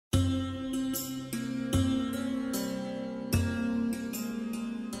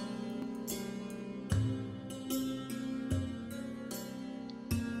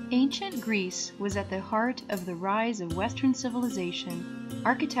Ancient Greece was at the heart of the rise of Western civilization,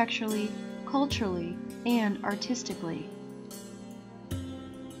 architecturally, culturally, and artistically.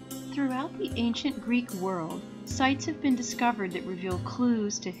 Throughout the ancient Greek world, sites have been discovered that reveal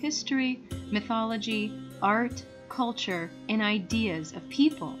clues to history, mythology, art, culture, and ideas of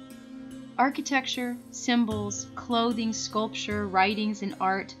people. Architecture, symbols, clothing, sculpture, writings, and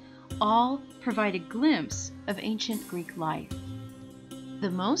art all provide a glimpse of ancient Greek life. The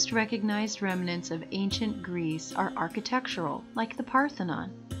most recognized remnants of ancient Greece are architectural, like the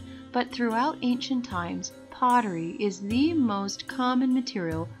Parthenon. But throughout ancient times, pottery is the most common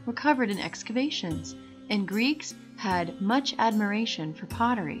material recovered in excavations, and Greeks had much admiration for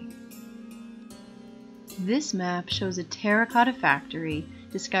pottery. This map shows a terracotta factory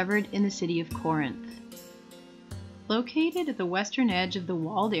discovered in the city of Corinth. Located at the western edge of the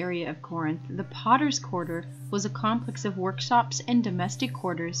walled area of Corinth, the Potter's Quarter was a complex of workshops and domestic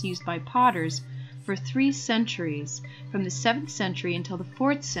quarters used by potters for 3 centuries, from the 7th century until the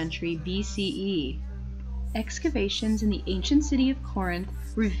 4th century BCE. Excavations in the ancient city of Corinth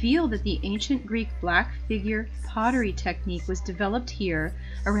reveal that the ancient Greek black figure pottery technique was developed here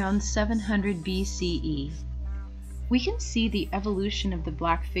around 700 BCE. We can see the evolution of the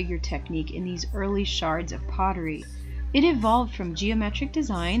black figure technique in these early shards of pottery. It evolved from geometric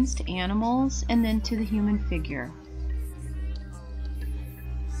designs to animals and then to the human figure.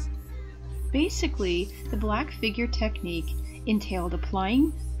 Basically, the black figure technique entailed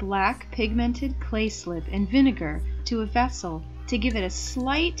applying black pigmented clay slip and vinegar to a vessel to give it a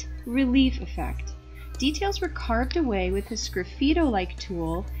slight relief effect. Details were carved away with a sgraffito-like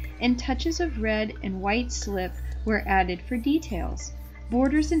tool, and touches of red and white slip were added for details.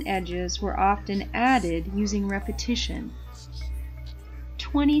 Borders and edges were often added using repetition.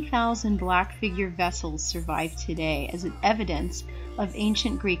 20,000 black figure vessels survive today as an evidence of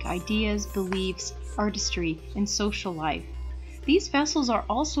ancient Greek ideas, beliefs, artistry, and social life. These vessels are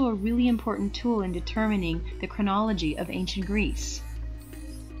also a really important tool in determining the chronology of ancient Greece.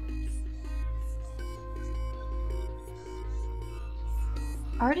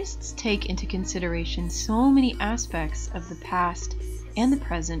 Artists take into consideration so many aspects of the past and the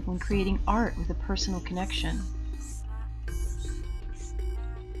present when creating art with a personal connection.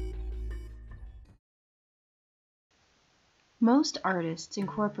 Most artists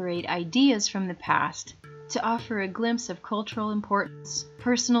incorporate ideas from the past to offer a glimpse of cultural importance,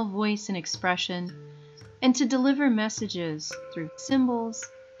 personal voice and expression, and to deliver messages through symbols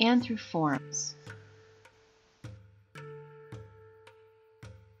and through forms.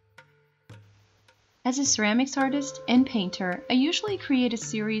 As a ceramics artist and painter, I usually create a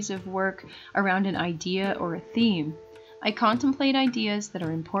series of work around an idea or a theme. I contemplate ideas that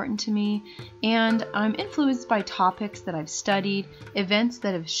are important to me, and I'm influenced by topics that I've studied, events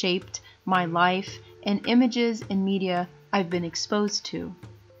that have shaped my life, and images and media I've been exposed to.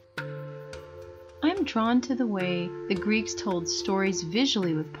 I'm drawn to the way the Greeks told stories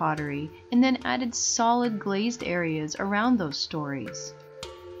visually with pottery and then added solid glazed areas around those stories.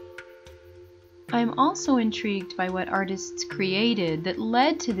 I am also intrigued by what artists created that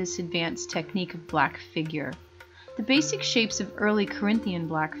led to this advanced technique of black figure. The basic shapes of early Corinthian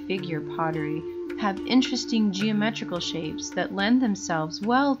black figure pottery have interesting geometrical shapes that lend themselves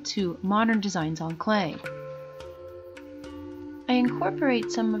well to modern designs on clay. I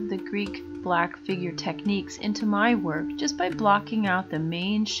incorporate some of the Greek black figure techniques into my work just by blocking out the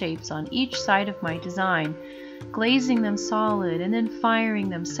main shapes on each side of my design, glazing them solid, and then firing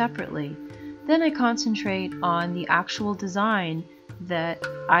them separately. Then I concentrate on the actual design that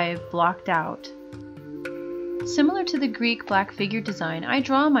I've blocked out. Similar to the Greek black figure design, I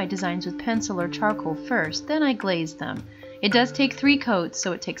draw my designs with pencil or charcoal first, then I glaze them. It does take 3 coats,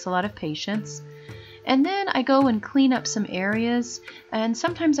 so it takes a lot of patience. And then I go and clean up some areas, and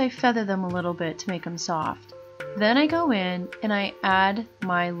sometimes I feather them a little bit to make them soft. Then I go in and I add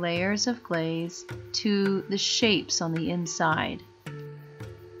my layers of glaze to the shapes on the inside.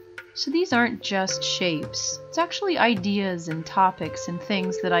 So these aren't just shapes, it's actually ideas and topics and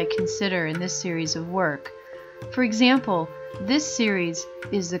things that I consider in this series of work. For example, this series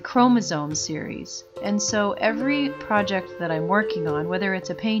is the chromosome series, and so every project that I'm working on, whether it's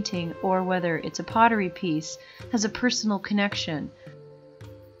a painting or whether it's a pottery piece, has a personal connection.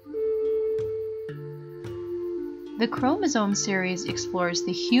 The chromosome series explores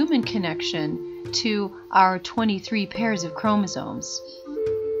the human connection to our 23 pairs of chromosomes.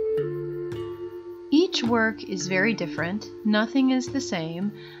 Each work is very different, nothing is the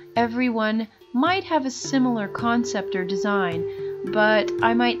same. Everyone might have a similar concept or design, but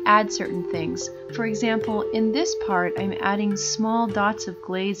I might add certain things. For example, in this part, I'm adding small dots of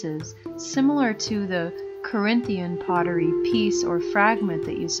glazes, similar to the Corinthian pottery piece or fragment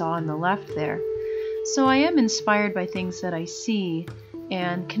that you saw on the left there. So I am inspired by things that I see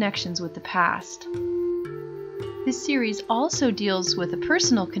and connections with the past. This series also deals with a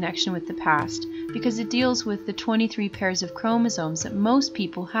personal connection with the past because it deals with the 23 pairs of chromosomes that most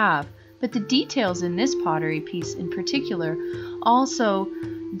people have, but the details in this pottery piece in particular also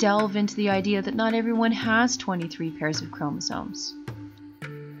delve into the idea that not everyone has 23 pairs of chromosomes.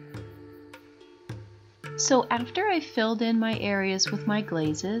 So after I've filled in my areas with my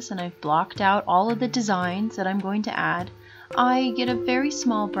glazes and I've blocked out all of the designs that I'm going to add, I get a very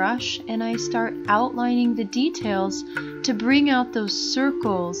small brush and I start outlining the details to bring out those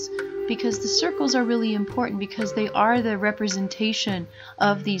circles, because the circles are really important because they are the representation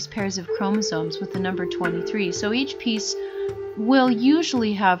of these pairs of chromosomes with the number 23. So each piece will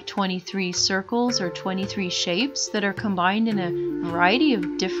usually have 23 circles or 23 shapes that are combined in a variety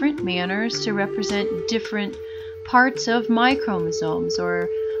of different manners to represent different parts of my chromosomes or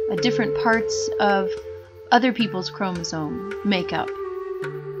different parts of other people's chromosome makeup.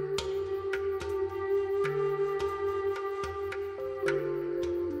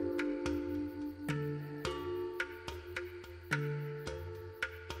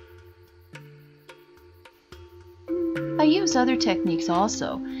 I use other techniques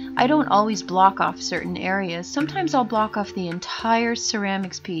also. I don't always block off certain areas. Sometimes I'll block off the entire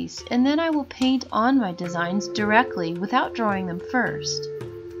ceramics piece, and then I will paint on my designs directly without drawing them first.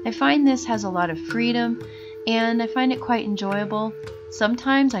 I find this has a lot of freedom, and I find it quite enjoyable.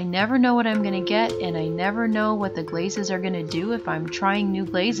 Sometimes I never know what I'm going to get, and I never know what the glazes are going to do if I'm trying new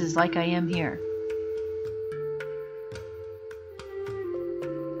glazes like I am here.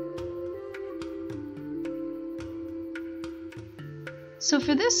 So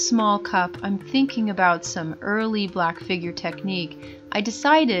for this small cup, I'm thinking about some early black figure technique. I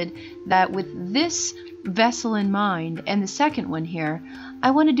decided that with this vessel in mind and the second one here,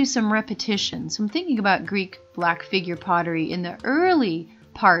 I want to do some repetition. So I'm thinking about Greek black figure pottery in the early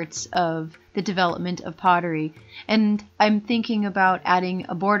parts of the development of pottery, and I'm thinking about adding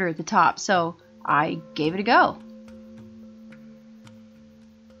a border at the top, so I gave it a go.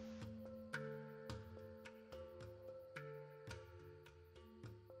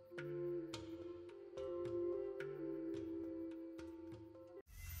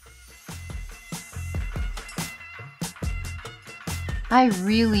 I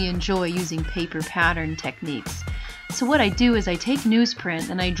really enjoy using paper pattern techniques. So what I do is I take newsprint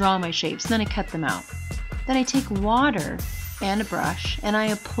and I draw my shapes, then I cut them out. Then I take water and a brush and I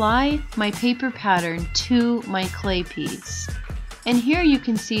apply my paper pattern to my clay piece. And here you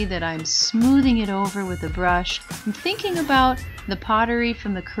can see that I'm smoothing it over with a brush. I'm thinking about the pottery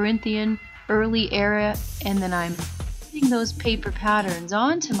from the Corinthian early era, and then I'm putting those paper patterns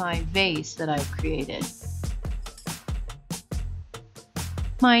onto my vase that I've created.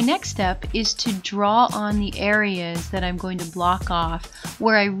 My next step is to draw on the areas that I'm going to block off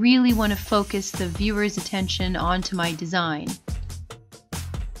where I really want to focus the viewer's attention onto my design.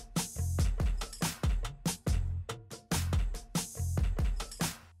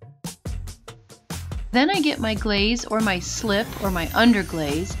 Then I get my glaze or my slip or my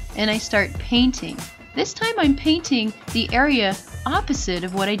underglaze and I start painting. This time I'm painting the area opposite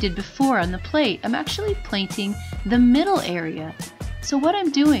of what I did before on the plate. I'm actually painting the middle area. So what I'm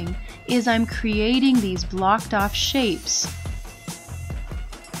doing is I'm creating these blocked off shapes.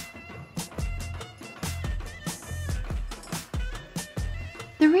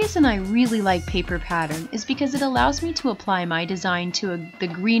 The reason I really like paper pattern is because it allows me to apply my design to the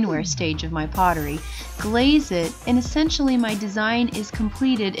greenware stage of my pottery, glaze it, and essentially my design is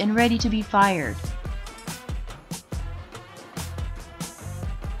completed and ready to be fired.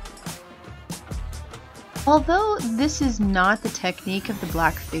 Although this is not the technique of the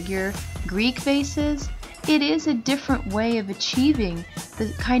black figure Greek vases, it is a different way of achieving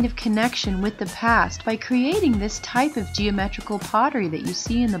the kind of connection with the past by creating this type of geometrical pottery that you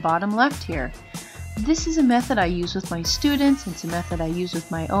see in the bottom left here. This is a method I use with my students, it's a method I use with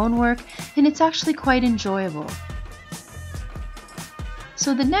my own work, and it's actually quite enjoyable.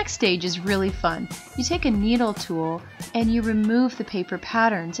 So the next stage is really fun. You take a needle tool and you remove the paper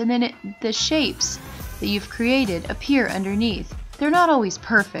patterns, and then the shapes that you've created appear underneath. They're not always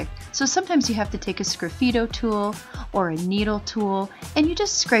perfect, so sometimes you have to take a sgraffito tool or a needle tool and you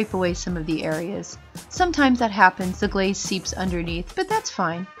just scrape away some of the areas. Sometimes that happens, the glaze seeps underneath, but that's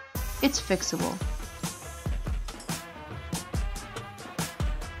fine. It's fixable.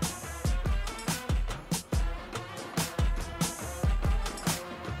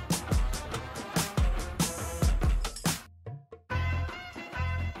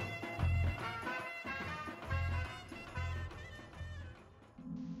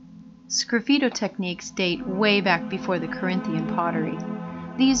 Sgraffito techniques date way back before the Corinthian pottery.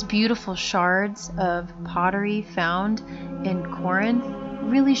 These beautiful shards of pottery found in Corinth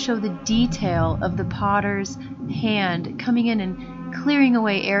really show the detail of the potter's hand coming in and clearing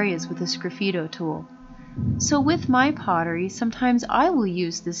away areas with a sgraffito tool. So with my pottery, sometimes I will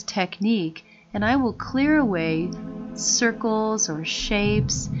use this technique and I will clear away circles or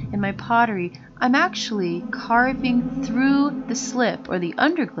shapes. In my pottery, I'm actually carving through the slip or the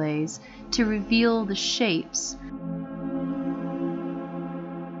underglaze to reveal the shapes.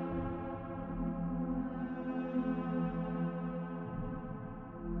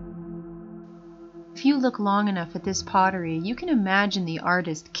 If you look long enough at this pottery, you can imagine the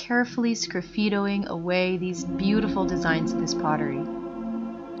artist carefully sgraffitoing away these beautiful designs of this pottery.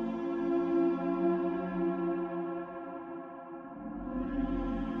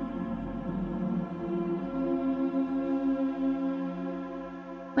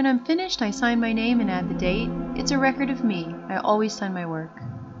 When I'm finished, I sign my name and add the date. It's a record of me. I always sign my work.